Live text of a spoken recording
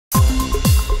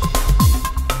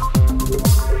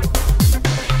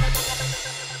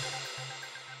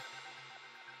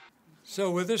So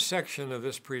with this section of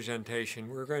this presentation,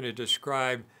 we're going to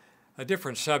describe a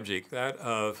different subject, that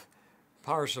of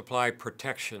power supply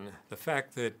protection, the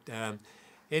fact that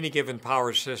any given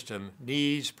power system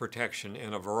needs protection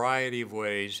in a variety of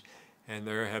ways, and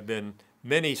there have been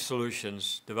many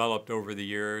solutions developed over the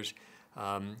years.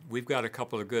 We've got a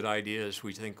couple of good ideas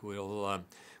we think will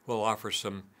offer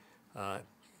some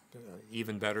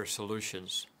even better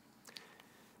solutions.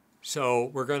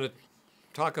 So we're going to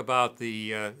talk about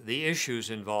the issues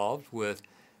involved with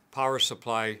power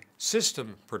supply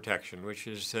system protection, which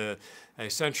is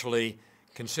essentially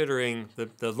considering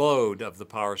the load of the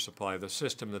power supply, the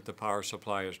system that the power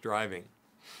supply is driving.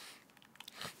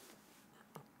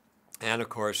 And of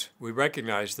course, we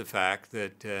recognize the fact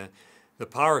that the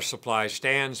power supply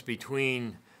stands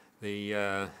between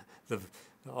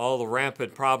all the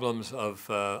rampant problems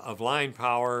of line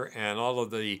power and all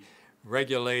of the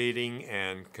regulating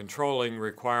and controlling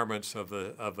requirements of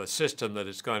a system that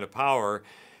it's going to power,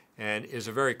 and is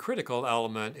a very critical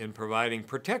element in providing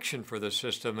protection for the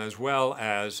system as well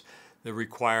as the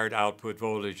required output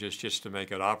voltages just to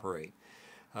make it operate.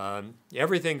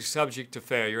 Everything's subject to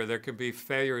failure. There can be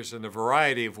failures in a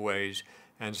variety of ways,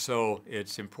 and so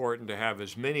it's important to have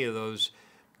as many of those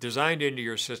designed into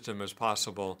your system as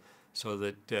possible so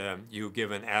that you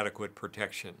give an adequate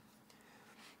protection.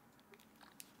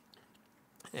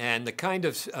 And the kind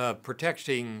of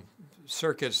protecting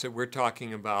circuits that we're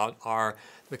talking about are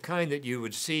the kind that you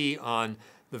would see on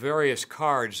the various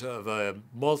cards of a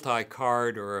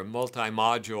multi-card or a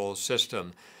multi-module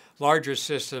system. Larger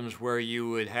systems where you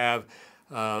would have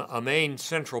a main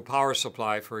central power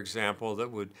supply, for example, that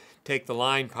would take the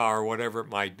line power, whatever it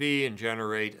might be, and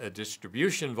generate a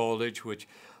distribution voltage, which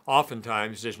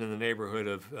oftentimes is in the neighborhood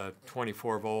of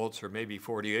 24 volts or maybe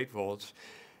 48 volts,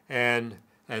 and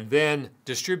then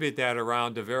distribute that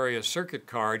around to various circuit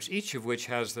cards, each of which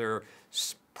has their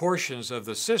portions of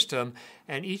the system,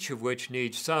 and each of which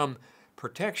needs some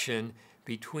protection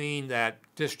between that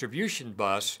distribution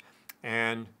bus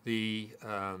and the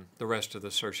rest of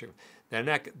the circuit. Then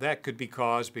that could be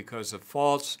caused because of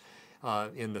faults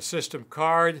in the system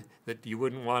card that you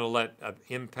wouldn't want to let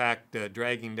impact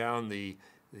dragging down the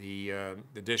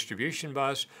distribution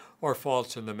bus, or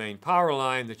faults in the main power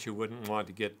line that you wouldn't want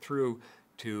to get through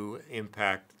to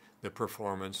impact the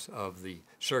performance of the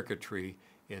circuitry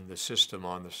in the system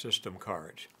on the system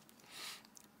cards.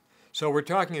 So we're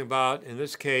talking about, in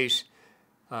this case,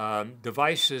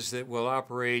 devices that will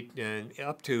operate in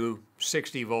up to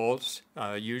 60 volts,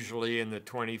 usually in the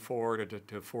 24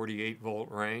 to 48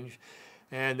 volt range,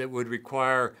 and that would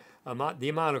require the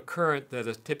amount of current that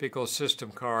a typical system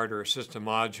card or a system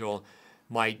module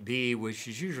might be, which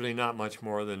is usually not much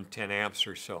more than 10 amps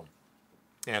or so,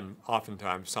 and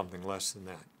oftentimes something less than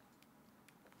that.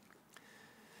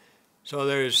 So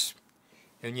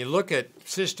and you look at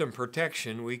system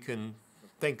protection, we can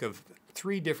think of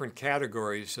three different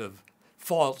categories of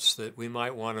faults that we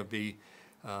might want to be,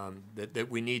 that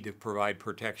we need to provide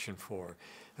protection for.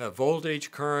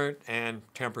 Voltage, current, and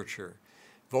temperature.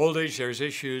 Voltage, there's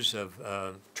issues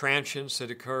of transients that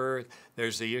occur.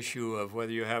 There's the issue of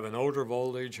whether you have an over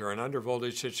voltage or an under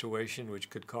voltage situation,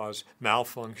 which could cause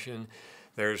malfunction.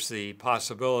 There's the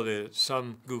possibility that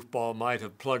some goofball might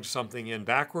have plugged something in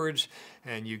backwards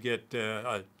and you get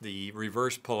the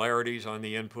reverse polarities on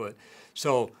the input.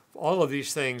 So all of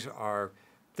these things are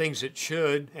things that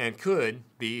should and could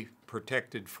be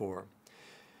protected for.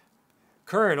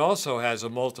 Current also has a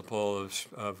multiple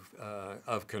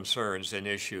of concerns and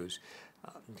issues.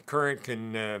 Current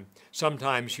can,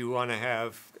 sometimes you want to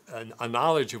have a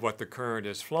knowledge of what the current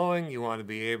is flowing. You want to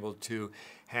be able to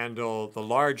handle the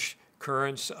large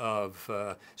currents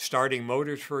of starting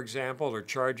motors, for example, or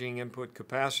charging input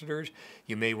capacitors.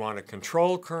 You may want to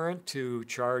control current to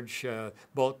charge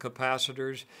bulk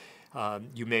capacitors.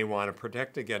 You may want to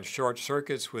protect against short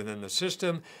circuits within the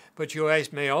system, but you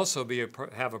may also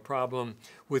have a problem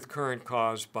with current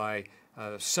caused by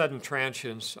sudden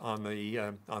transients on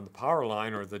the power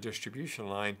line or the distribution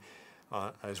line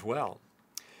as well.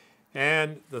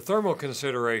 And the thermal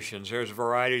considerations, there's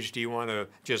varieties. Do you want to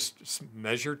just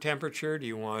measure temperature? Do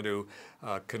you want to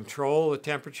control the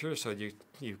temperature so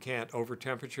you can't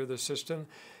over-temperature the system?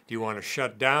 Do you want to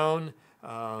shut down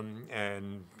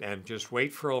and just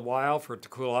wait for a while for it to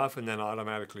cool off and then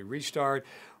automatically restart?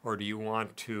 Or do you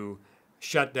want to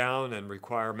shut down and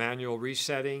require manual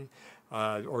resetting?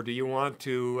 Or do you want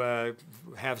to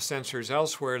have sensors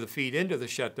elsewhere to feed into the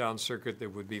shutdown circuit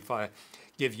that would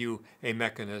give you a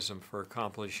mechanism for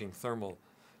accomplishing thermal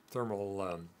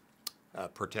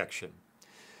protection?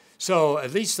 So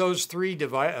at least those three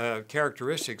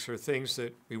characteristics are things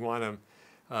that we want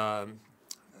to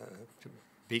to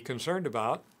be concerned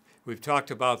about. We've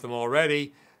talked about them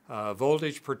already.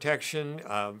 Voltage protection.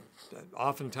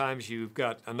 Oftentimes you've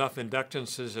got enough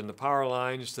inductances in the power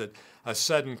lines that a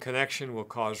sudden connection will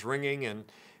cause ringing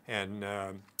and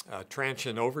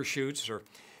transient overshoots,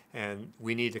 and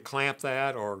we need to clamp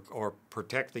that or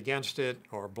protect against it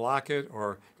or block it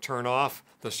or turn off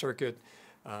the circuit.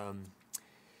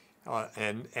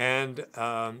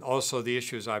 Also the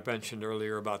issues I mentioned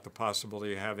earlier about the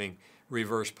possibility of having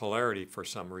reverse polarity for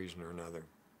some reason or another.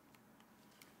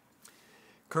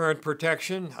 Current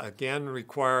protection, again,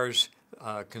 requires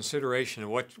consideration of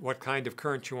what kind of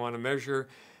current you want to measure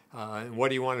and what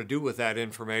do you want to do with that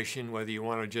information, whether you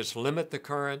want to just limit the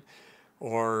current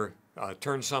or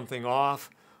turn something off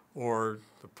or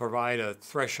provide a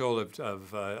threshold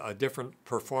of a different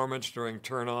performance during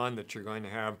turn on that you're going to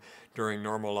have during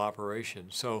normal operation.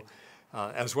 So,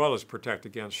 as well as protect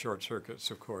against short circuits,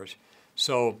 of course.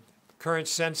 So current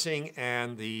sensing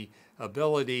and the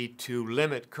ability to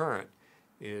limit current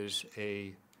is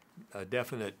a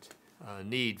definite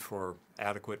need for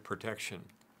adequate protection.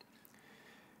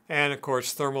 And of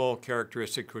course, thermal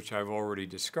characteristics, which I've already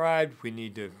described. We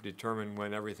need to determine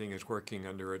when everything is working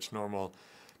under its normal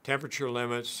temperature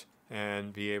limits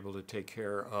and be able to take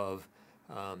care of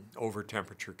over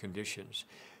temperature conditions.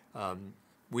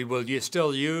 We will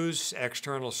still use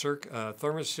external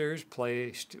thermistors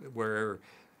placed where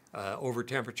over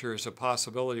temperature is a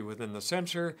possibility within the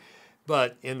sensor,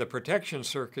 but in the protection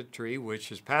circuitry,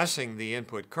 which is passing the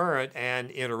input current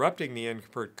and interrupting the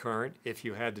input current, if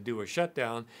you had to do a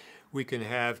shutdown, we can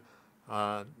have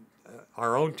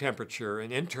our own temperature,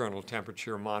 an internal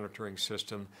temperature monitoring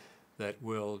system that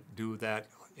will do that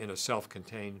in a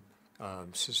self-contained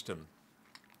system.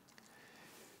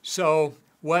 So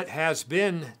what has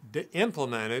been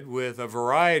implemented with a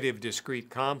variety of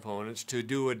discrete components to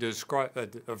do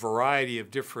a variety of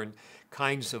different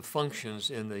kinds of functions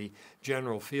in the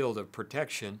general field of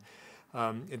protection,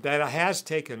 that has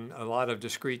taken a lot of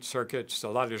discrete circuits, a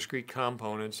lot of discrete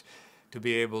components to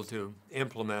be able to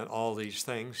implement all these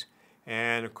things.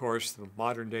 And of course, the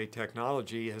modern day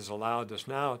technology has allowed us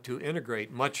now to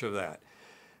integrate much of that.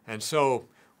 And so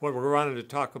what we're wanting to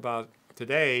talk about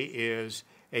today is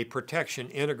a protection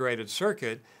integrated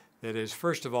circuit that is,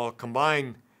 first of all,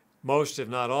 combine most, if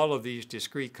not all, of these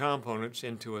discrete components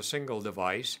into a single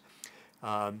device,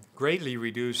 greatly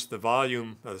reduce the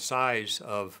volume, the size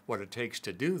of what it takes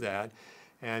to do that,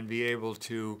 and be able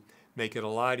to make it a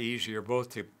lot easier both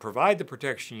to provide the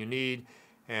protection you need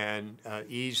and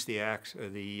ease the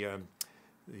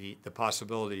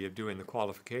possibility of doing the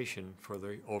qualification for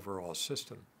the overall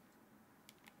system.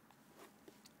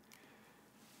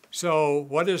 So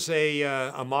what is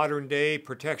a modern day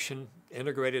protection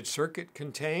integrated circuit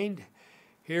contained?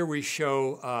 Here we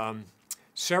show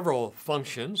several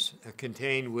functions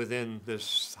contained within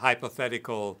this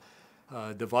hypothetical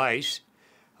device.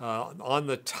 On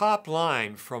the top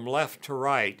line from left to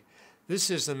right, this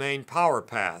is the main power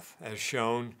path as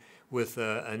shown with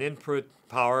an input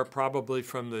power probably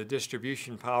from the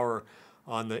distribution power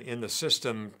in the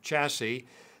system chassis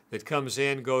that comes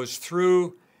in, goes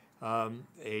through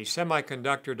a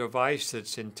semiconductor device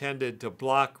that's intended to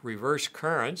block reverse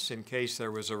currents in case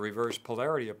there was a reverse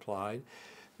polarity applied,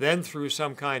 then through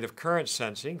some kind of current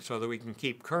sensing so that we can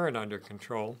keep current under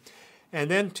control, and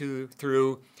then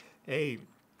through a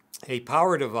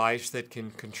power device that can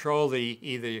control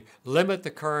either limit the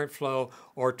current flow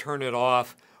or turn it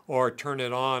off or turn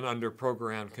it on under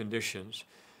programmed conditions.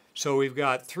 So we've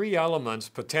got three elements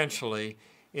potentially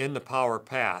in the power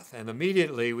path, and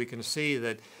immediately we can see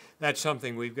that that's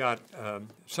something we've got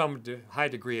some high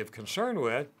degree of concern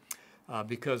with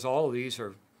because all of these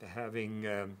are having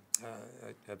a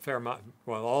fair amount,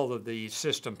 well, all of the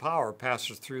system power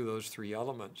passes through those three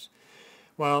elements.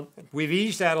 Well, we've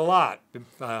eased that a lot,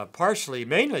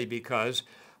 mainly because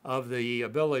of the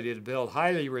ability to build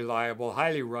highly reliable,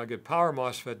 highly rugged power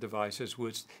MOSFET devices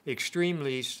with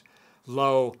extremely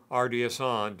low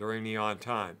RDS(on) during the on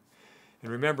time.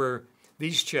 And remember,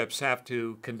 these chips have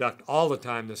to conduct all the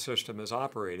time the system is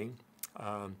operating.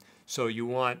 So you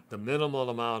want the minimal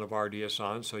amount of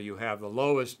RDS(on), so you have the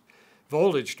lowest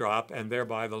voltage drop and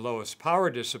thereby the lowest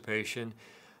power dissipation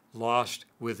lost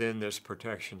within this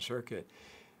protection circuit.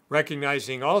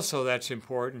 Recognizing also that's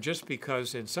important just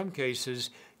because in some cases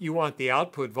you want the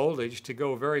output voltage to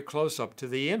go very close up to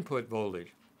the input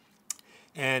voltage.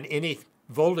 And any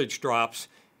voltage drops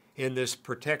in this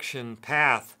protection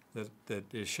path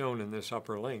that is shown in this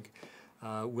upper link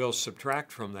will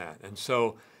subtract from that. And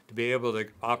so to be able to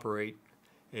operate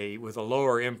with a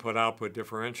lower input-output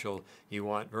differential, you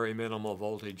want very minimal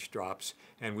voltage drops,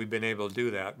 and we've been able to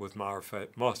do that with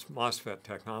MOSFET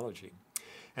technology.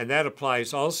 And that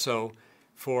applies also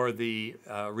for the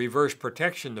reverse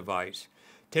protection device.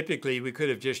 Typically, we could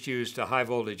have just used a high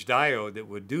voltage diode that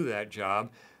would do that job,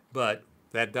 but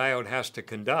that diode has to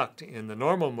conduct in the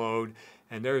normal mode,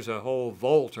 and there's a whole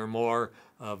volt or more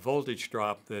voltage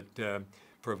drop that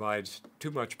provides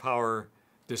too much power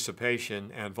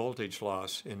dissipation and voltage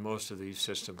loss in most of these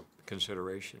system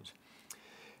considerations.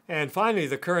 And finally,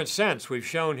 the current sense we've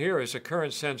shown here is a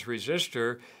current sense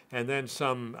resistor and then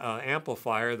some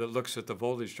amplifier that looks at the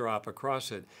voltage drop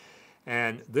across it.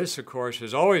 And this, of course,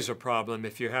 is always a problem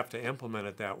if you have to implement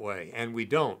it that way, and we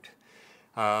don't.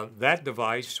 That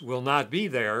device will not be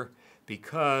there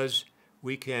because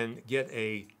we can get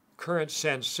a current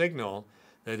sense signal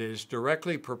that is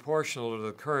directly proportional to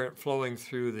the current flowing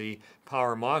through the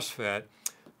power MOSFET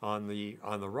on the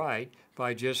right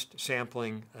by just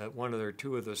sampling one or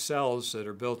two of the cells that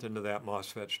are built into that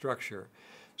MOSFET structure.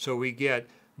 So we get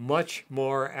much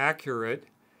more accurate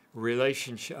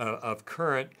relationship of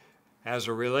current as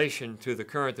a relation to the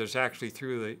current that's actually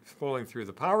flowing through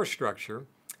the power structure,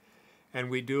 and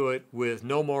we do it with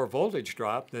no more voltage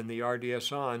drop than the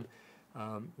RDS-on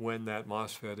when that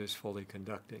MOSFET is fully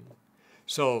conducting.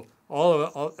 So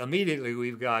immediately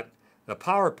we've got the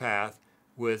power path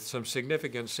with some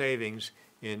significant savings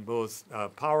in both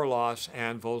power loss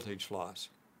and voltage loss.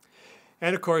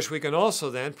 And of course, we can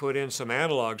also then put in some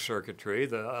analog circuitry,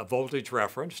 a voltage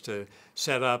reference to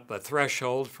set up a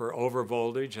threshold for over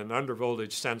voltage and under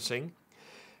voltage sensing.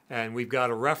 And we've got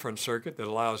a reference circuit that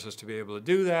allows us to be able to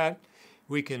do that.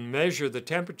 We can measure the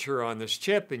temperature on this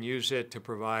chip and use it to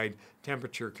provide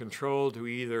temperature control to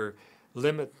either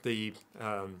limit the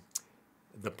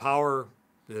power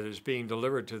that is being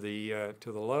delivered to the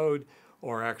load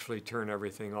or actually turn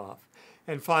everything off.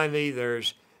 And finally,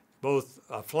 there's both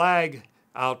a flag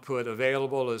output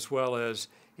available as well as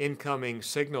incoming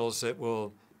signals that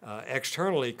will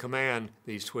externally command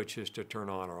these switches to turn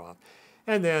on or off.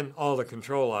 And then all the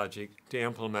control logic to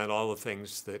implement all the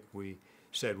things that we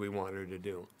said we wanted to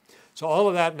do. So all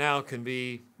of that now can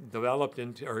be developed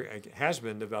into, or has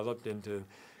been developed into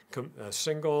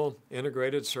single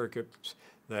integrated circuits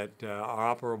that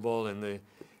are operable in the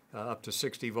up to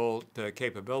 60 volt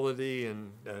capability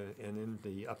and in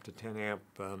the up to 10 amp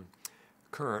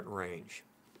current range.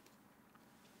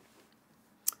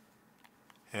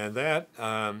 And that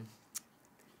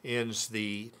ends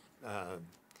the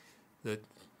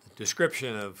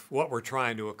description of what we're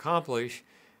trying to accomplish,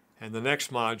 and the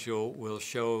next module will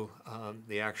show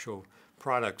the actual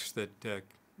products that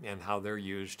and how they're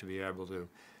used to be able to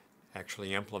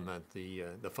actually implement the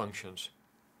functions.